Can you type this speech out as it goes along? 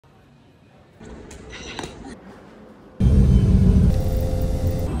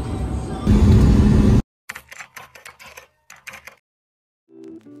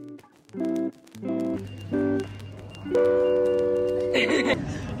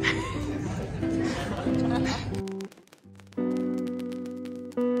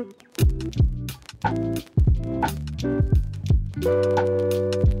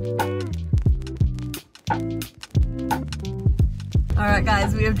Alright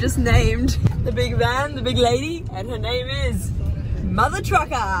guys, we have just named the big van, the big lady, and her name is Mother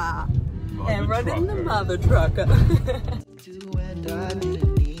Trucker. And running the Mother Trucker.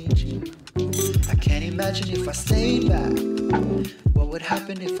 I can't imagine if I stayed back. What would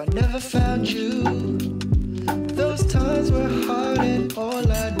happen if I never found you? Those times were hard and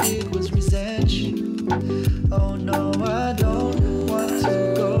all I did was resent you. Oh no, I don't want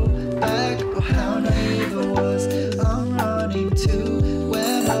to go back. Oh, how naive I was. I'm running to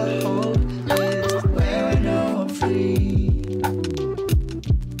where my hope is, where I know I'm free.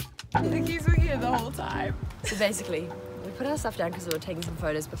 The keys were here the whole time. So basically, we put our stuff down because we were taking some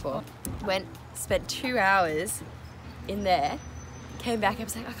photos before. Spent 2 hours in there, came back, I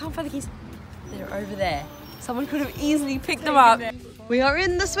was like, I can't find the keys. They're over there. Someone could have easily picked them up. We are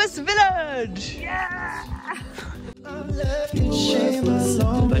in the Swiss village! Yeah! I'm left in shame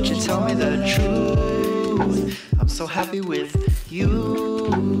alone, but you tell me the truth. I'm so happy with you.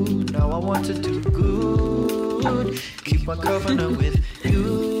 Now I want to do good. Keep my covenant with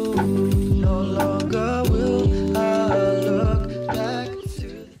you. No longer will I look back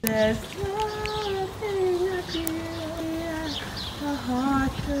to this. A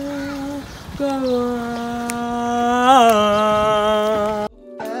heart will go on.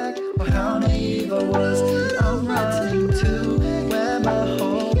 Back, oh how naive I was. I'm running to where my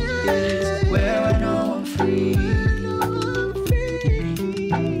hope is, where I know I'm free.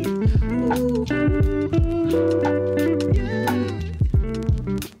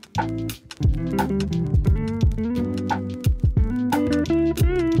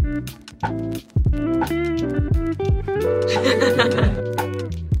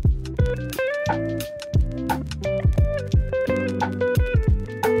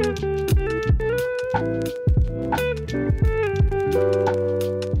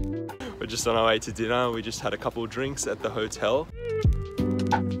 We're just on our way to dinner. We just had a couple of drinks at the hotel.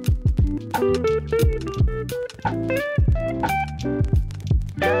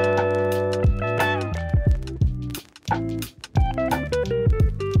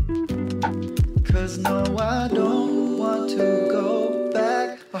 Cause no, I don't want to go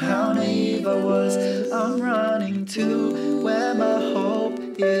back. Oh, how naive I was. I'm running to where my hope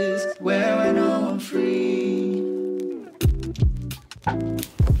is, where I know I'm free.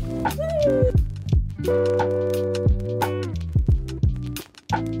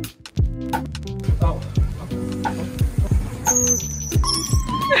 Oh.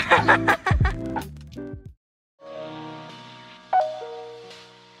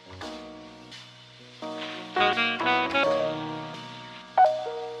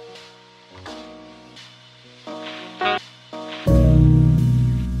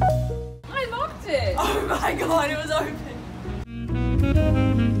 I locked it! Oh my god, it was open!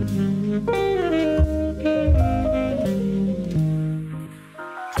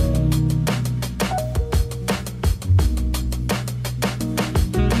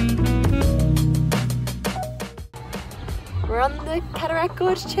 We're on the Cataract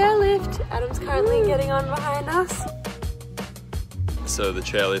Gorge chairlift. Adam's currently getting on behind us. So the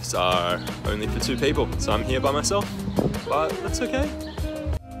chairlifts are only for 2 people, so I'm here by myself, but that's okay.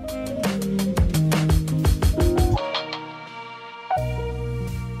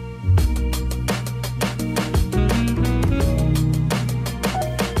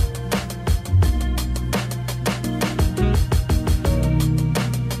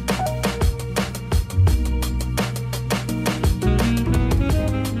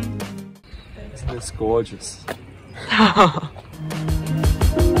 It's gorgeous.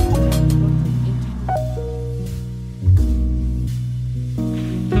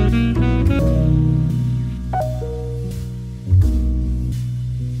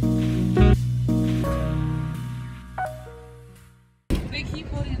 We keep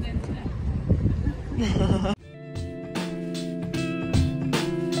holding it in.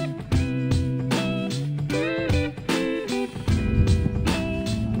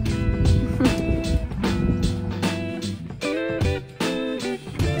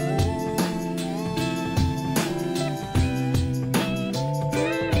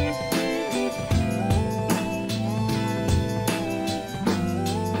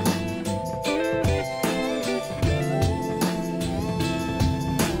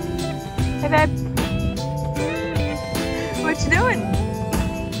 Hey babe. What you doing?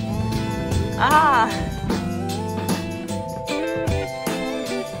 Ah.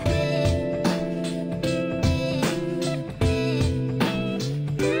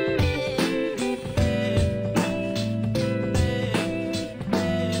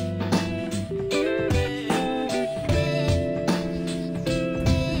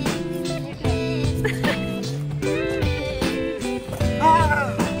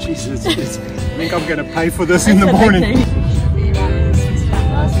 Jesus, I think I'm going to pay for this in the morning.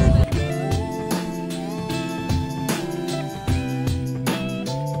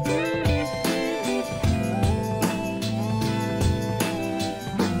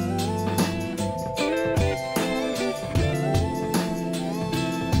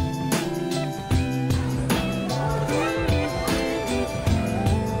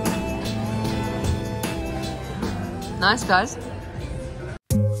 Nice guys.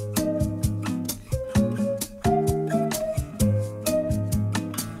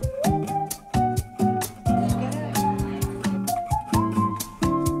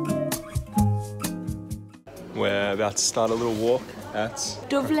 We're about to start a little walk at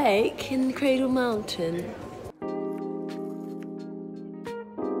Dove Lake in Cradle Mountain.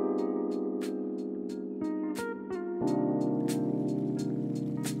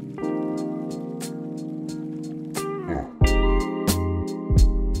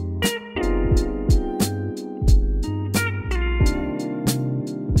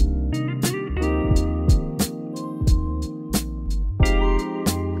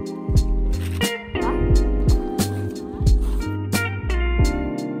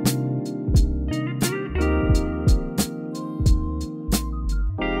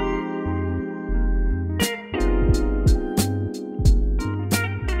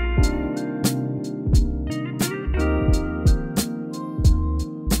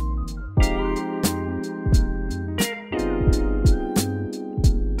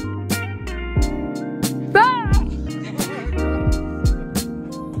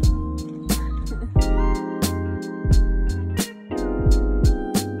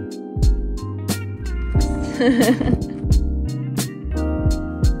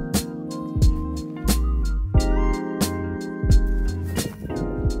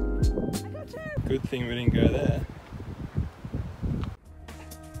 Good thing we didn't go there.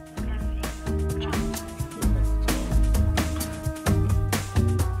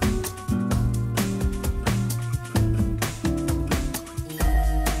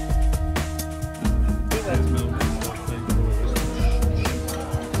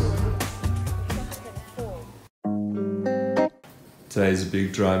 Today's a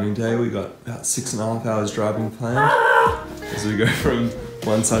big driving day. We got about 6.5 hours driving planned as we go from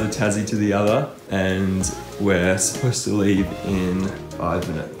one side of Tassie to the other, and we're supposed to leave in 5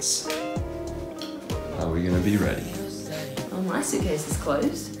 minutes. Are we gonna be ready? Oh, my suitcase is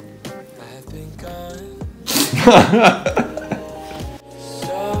closed.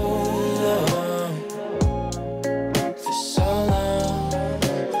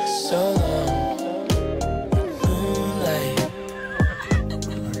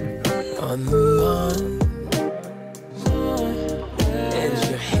 On the lawn, and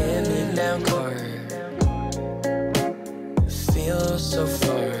your hand-me-down car feels so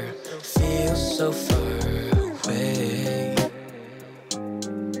far away.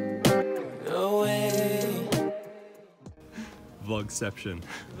 Away. Vlogception.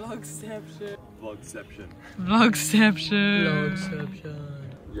 Vlogception. Vlogception. Vlogception.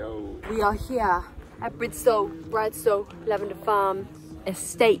 Yo. We are here at Bridestowe Lavender Farm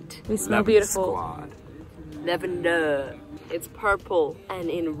Estate. We smell beautiful. Squad. Lavender. It's purple and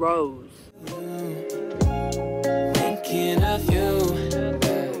in rose. Thinking of you.